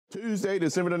Tuesday,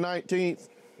 December the 19th,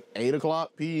 8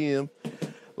 o'clock p.m.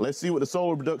 Let's see what the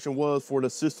solar production was for the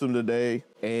system today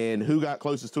and who got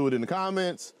closest to it in the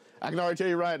comments. I can already tell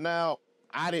you right now,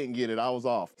 I didn't get it, I was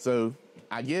off. So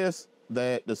I guess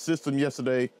that the system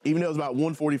yesterday, even though it was about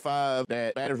 145,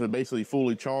 that batteries were basically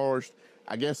fully charged.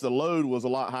 I guess the load was a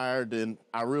lot higher than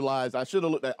I realized. I should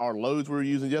have looked at our loads we were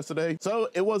using yesterday. So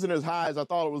it wasn't as high as I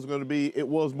thought it was gonna be. It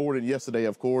was more than yesterday,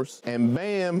 of course. And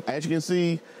bam, as you can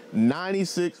see,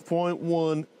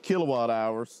 96.1 kilowatt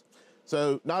hours.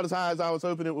 So not as high as I was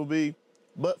hoping it would be,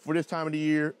 but for this time of the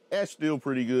year, that's still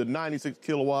pretty good. 96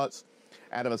 kilowatts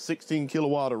out of a 16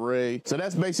 kilowatt array. So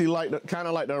that's basically like kind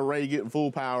of like the array getting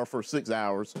full power for 6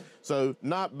 hours. So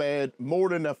not bad, more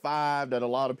than the 5 that a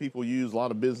lot of people use, a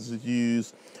lot of businesses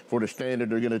use for the standard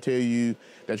they're gonna tell you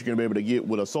that you're gonna be able to get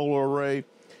with a solar array.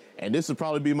 And this would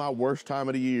probably be my worst time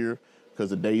of the year because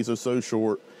the days are so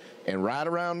short. And right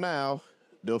around now,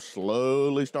 they'll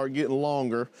slowly start getting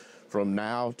longer from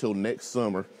now till next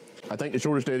summer. I think the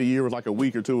shortest day of the year was like a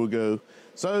week or two ago.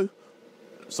 So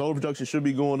solar production should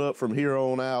be going up from here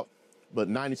on out, but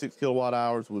 96 kilowatt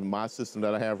hours with my system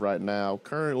that I have right now.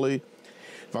 Currently,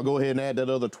 if I go ahead and add that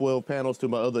other 12 panels to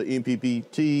my other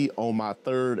MPPT on my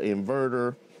third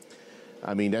inverter,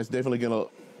 I mean, that's definitely gonna,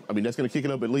 that's gonna kick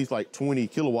it up at least like 20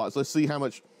 kilowatts. Let's see how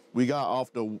much we got off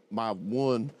my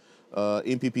one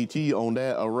MPPT on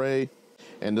that array.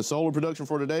 And the solar production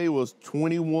for today was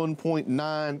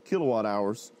 21.9 kilowatt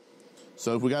hours.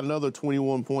 So if we got another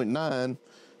 21.9,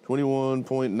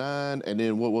 and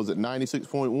then what was it,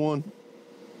 96.1?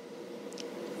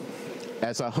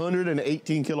 That's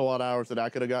 118 kilowatt hours that I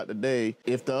could have got today.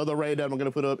 If the other array that I'm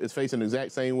gonna put up is facing the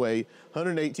exact same way,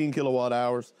 118 kilowatt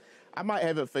hours, I might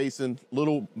have it facing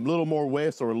little more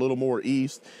west or a little more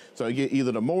east. So I get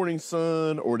either the morning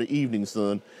sun or the evening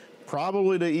sun.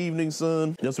 Probably the evening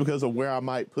sun, just because of where I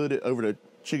might put it, over the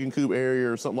chicken coop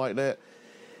area or something like that.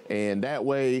 And that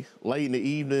way, late in the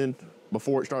evening,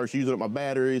 before it starts using up my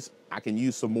batteries, I can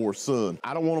use some more sun.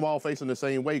 I don't want them all facing the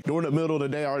same way. During the middle of the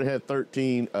day, I already had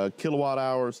 13 kilowatt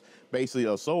hours, basically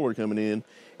of solar coming in.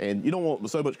 And you don't want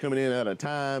so much coming in at a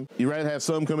time. You'd rather have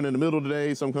some coming in the middle of the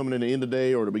day, some coming in the end of the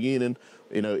day or the beginning,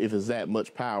 you know, if it's that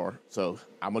much power. So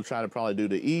I'm gonna try to probably do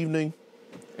the evening.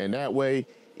 And that way,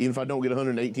 even if I don't get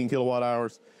 118 kilowatt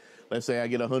hours, let's say I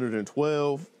get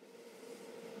 112,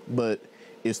 but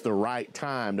it's the right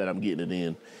time that I'm getting it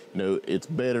in. You know, it's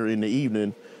better in the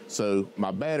evening, so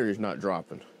my battery's not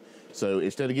dropping. So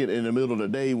instead of getting in the middle of the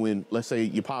day when, let's say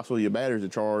your batteries are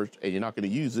charged and you're not gonna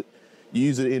use it, you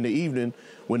use it in the evening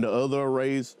when the other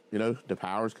arrays, you know, the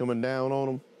power's coming down on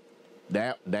them,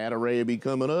 that array will be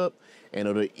coming up and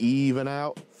it'll even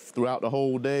out throughout the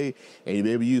whole day, and you'll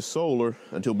be able to use solar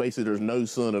until basically there's no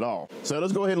sun at all. So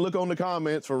let's go ahead and look on the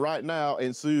comments for right now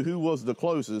and see who was the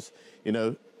closest. You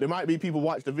know, there might be people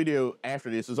watch the video after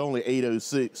this. It's only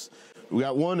 8:06. We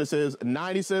got one that says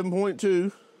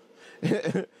 97.2.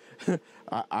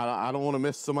 I don't want to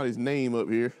mess somebody's name up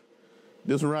here.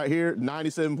 This one right here,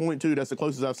 97.2. That's the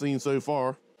closest I've seen so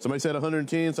far. Somebody said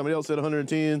 110, somebody else said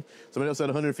 110, somebody else said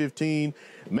 115.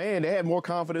 Man, they had more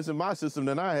confidence in my system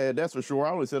than I had, that's for sure.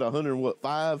 I only said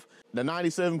 105. The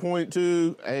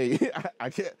 97.2, hey,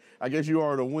 I guess you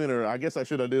are the winner. I guess I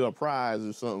should have did a prize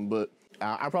or something, but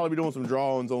I'll probably be doing some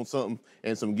drawings on something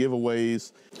and some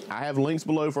giveaways. I have links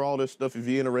below for all this stuff if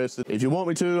you're interested. If you want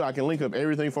me to, I can link up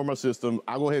everything for my system.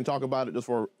 I'll go ahead and talk about it just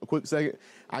for a quick second.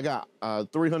 I got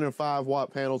 305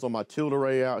 watt panels on my tilt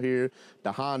array out here,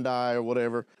 the Hyundai or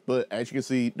whatever. But as you can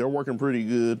see, they're working pretty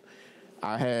good.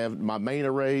 I have my main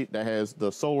array that has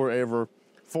the Solar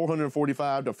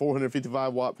 445 to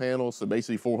 455 watt panels, so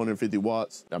basically 450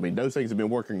 watts. I mean, those things have been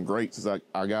working great since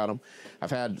I got them.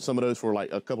 I've had some of those for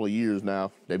like a couple of years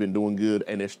now. They've been doing good,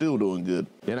 and they're still doing good.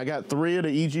 Then I got 3 of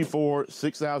the EG4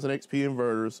 6000XP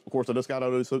inverters. Of course, I just got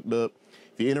all those hooked up.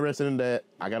 If you're interested in that,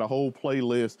 I got a whole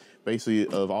playlist basically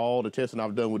of all the testing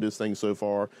I've done with this thing so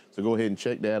far, so go ahead and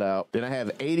check that out. Then I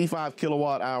have 85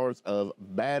 kilowatt hours of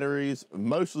batteries,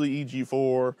 mostly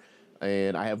EG4,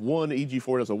 and I have one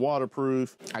EG4 that's a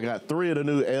waterproof. I got 3 of the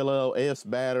new LLS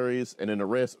batteries, and then the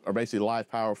rest are basically Life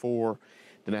Power 4.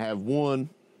 Then I have one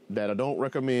that I don't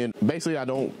recommend. Basically, I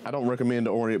don't recommend the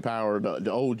Orient Power,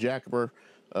 the old Jackaper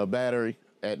battery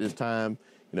at this time.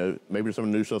 You know, maybe some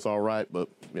of the new stuff's all right, but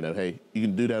you know, hey, you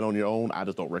can do that on your own. I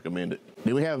just don't recommend it.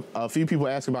 Then we have a few people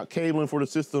asking about cabling for the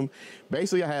system.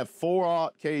 Basically, I have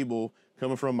 4-aught cable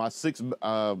coming from my 6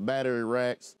 battery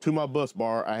racks to my bus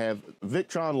bar. I have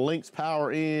Victron Lynx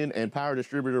power in and power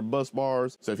distributor bus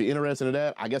bars. So if you're interested in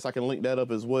that, I guess I can link that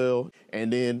up as well.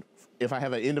 And then if I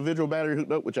have an individual battery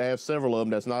hooked up, which I have several of them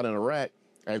that's not in a rack,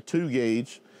 I have 2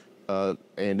 gauge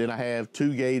And then I have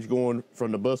 2 gauge going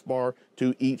from the bus bar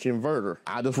to each inverter.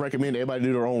 I just recommend everybody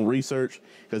do their own research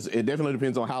because it definitely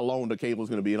depends on how long the cable is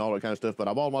going to be and all that kind of stuff. But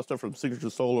I bought my stuff from Signature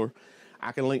Solar.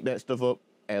 I can link that stuff up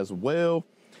as well.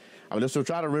 I'm just gonna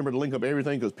try to remember to link up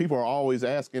everything because people are always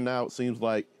asking now, it seems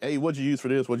like, hey, what'd you use for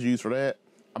this? What'd you use for that?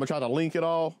 I'm gonna try to link it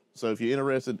all. So if you're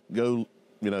interested, go,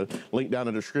 link down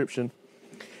in the description.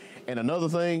 And another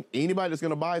thing, anybody that's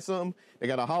gonna buy something, they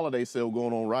got a holiday sale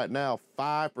going on right now,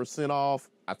 5% off,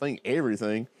 I think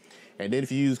everything. And then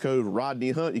if you use code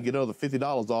Rodney Hunt, you get another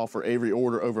 $50 off for every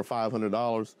order over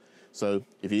 $500. So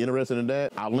if you're interested in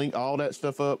that, I'll link all that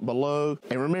stuff up below.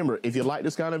 And remember, if you like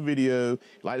this kind of video,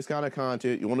 like this kind of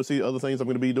content, you want to see other things I'm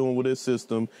going to be doing with this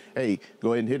system, hey,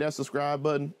 go ahead and hit that subscribe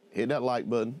button, hit that like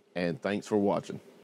button, and thanks for watching.